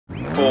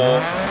4,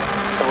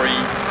 3,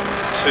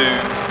 2,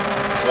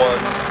 1,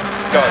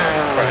 go.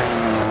 Crest.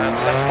 And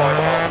left 5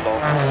 half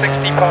long.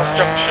 60 past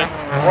junction.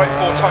 Right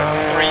 4 times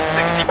 3,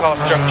 60 past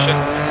junction.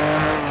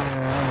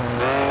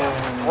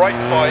 Right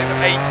 5,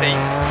 80.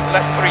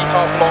 Left 3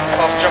 half long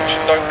past junction,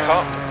 don't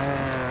cut.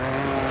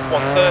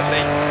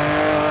 130.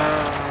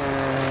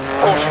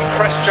 Caution,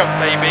 crest jump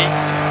maybe.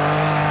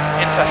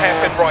 Into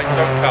hairpin right,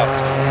 don't cut.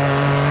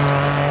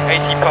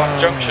 80 past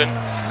junction.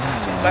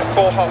 Left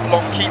 4 half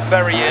long, keep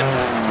very in.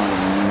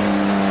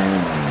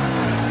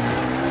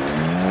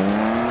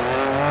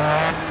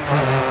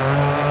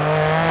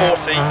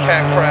 40,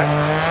 care crest.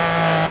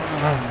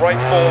 Right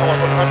 4 on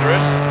 100.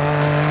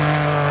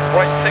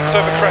 Right 6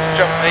 over crest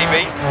jump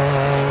maybe.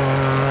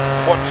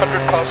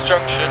 100 past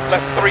junction.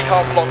 Left 3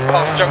 half long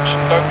past junction,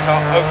 don't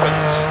cut,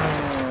 opens.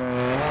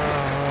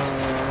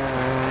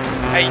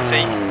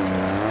 80.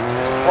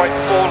 Right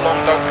 4 long,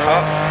 don't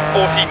cut.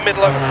 40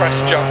 middle over crest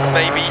jump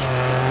maybe.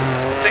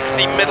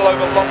 60 middle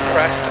over long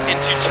crest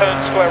into turn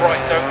square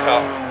right, don't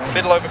cut.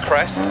 Middle over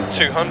crest,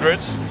 200.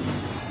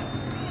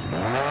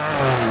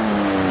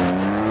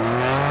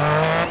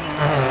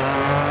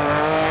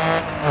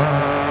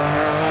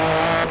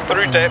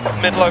 Through dip,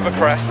 middle over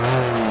crest.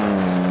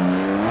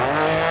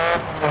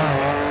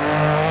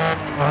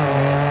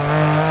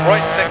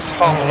 Right 6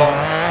 half long,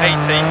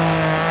 80.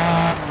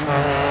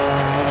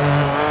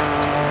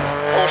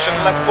 Caution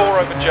left 4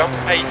 over jump,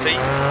 80.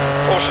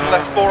 Caution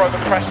left 4 over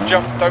crest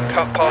jump, don't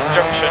cut past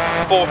junction,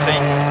 40.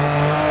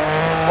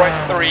 Right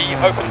 3,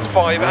 opens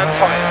 5 and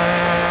tightens.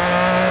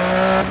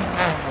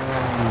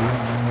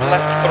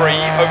 Left 3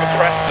 over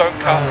crest, don't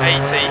cut, 80.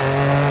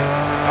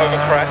 Over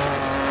crest.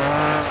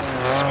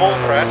 Small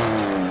crest.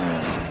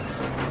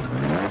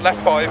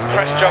 Left 5,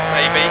 crest jump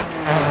maybe.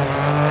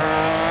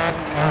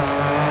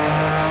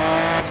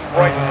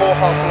 Right 4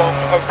 half long,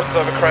 opens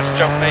over crest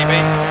jump maybe.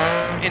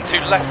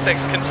 Into left 6,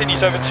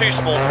 continues over 2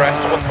 small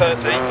crests,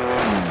 130.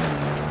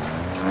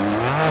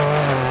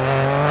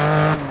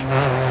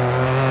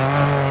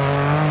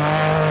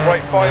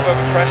 Right 5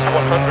 over crest,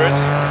 100.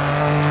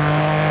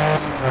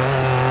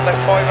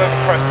 Left 5 over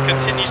crest,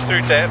 continues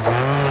through dip.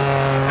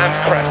 And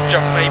crest,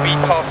 jump maybe,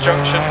 past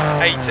junction,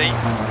 80.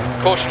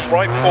 Caution,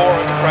 right 4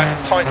 over crest,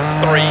 tightens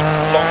 3,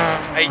 long,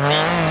 80,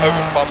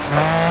 over bump.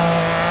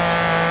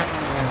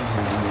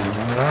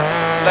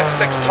 Left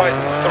 6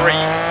 tightens 3,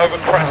 over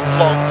crest,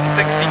 long,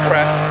 60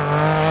 crest.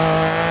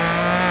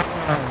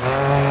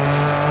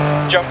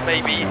 Jump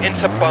maybe,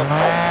 into bump.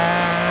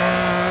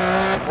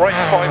 Right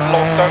 5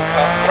 long, don't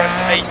cut, crest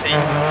 80.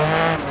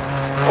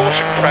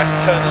 Caution crest,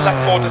 turn left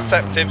 4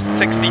 deceptive,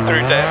 60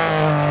 through dip.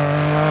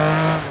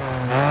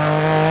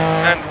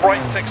 And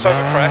right 6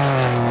 over crest.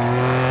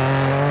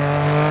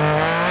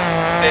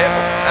 Dip,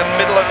 and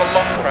middle over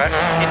long crest,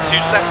 into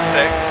left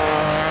 6.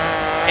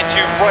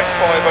 Into right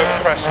 5 over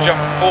crest,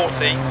 jump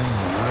 40.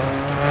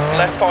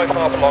 Left 5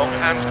 half long,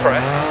 and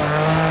crest.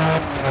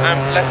 And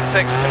left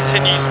 6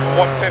 continues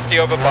 150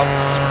 over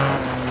bumps.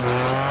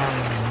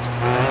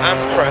 And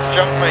crest,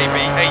 jump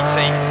maybe,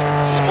 80.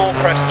 Small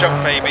crest, jump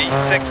maybe,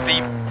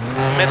 60.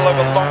 Middle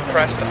over long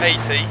crest,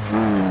 80.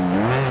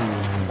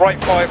 Right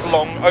 5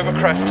 long, over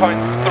crest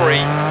times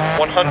 3,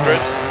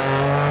 100.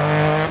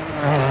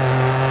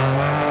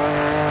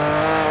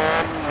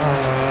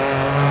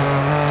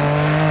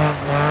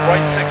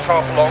 Right 6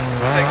 half long,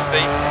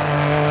 60.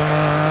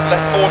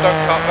 Left 4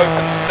 don't cut,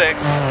 opens 6,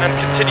 and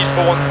continues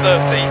for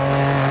 130.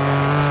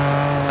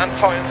 And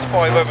tightens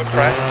 5 over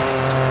crest.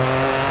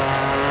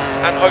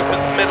 And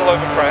opens middle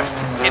over crest,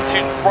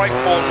 into right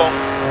 4 long,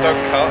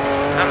 don't cut,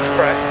 and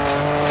crest.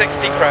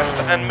 60 crest,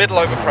 and middle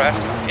over crest,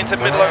 into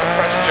middle over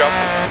crest jump.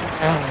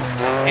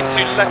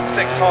 Into left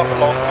 6 half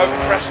long, over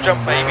crest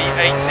jump maybe,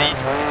 80.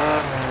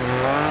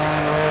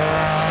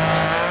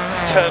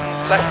 Turn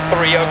left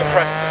 3 over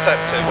crest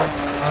deceptive.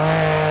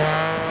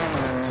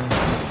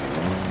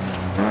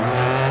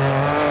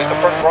 Into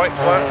front right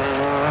flat.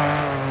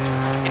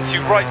 Into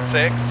right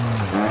 6.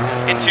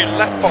 Into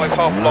left 5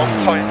 half long,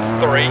 tightens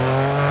 3.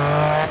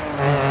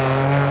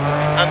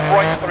 And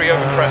right 3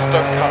 over crest,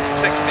 don't cut,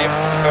 60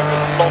 over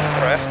long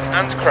crest,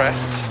 and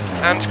crest,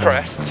 and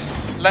crest.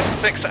 Left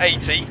 6,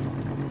 80.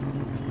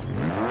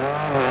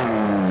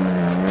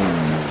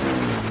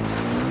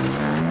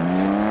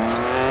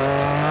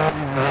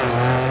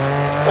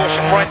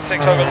 Caution right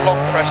 6 over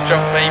long crest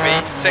jump maybe,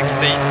 60.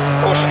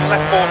 Caution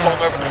left 4 long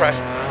over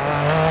crest,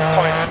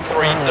 tightens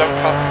 3, don't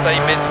cut, stay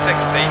mid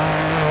 60.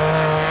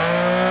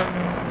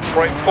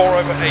 Right 4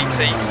 over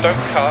 80,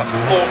 don't cut,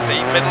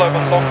 40, middle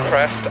over long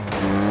crest.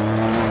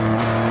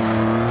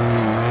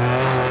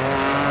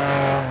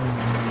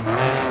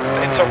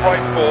 Into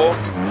right 4.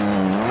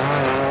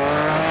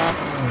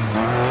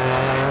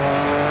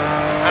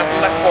 And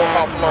left 4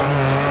 half long.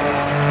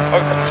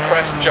 Opens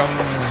crest, jump.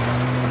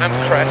 And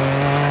crest.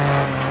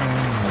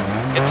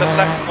 Into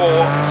left 4,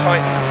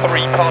 tightens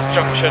 3 past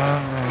junction.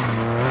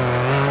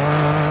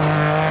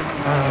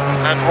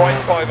 And right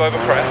 5 over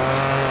crest.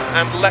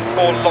 And left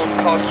 4 long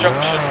past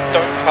junction,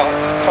 don't cut,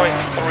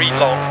 tightens 3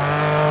 long.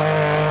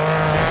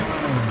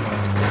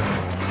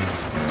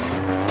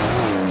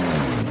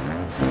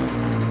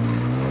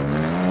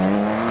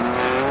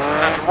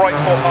 right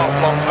 4 half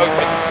long,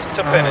 opens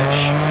to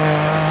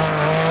finish.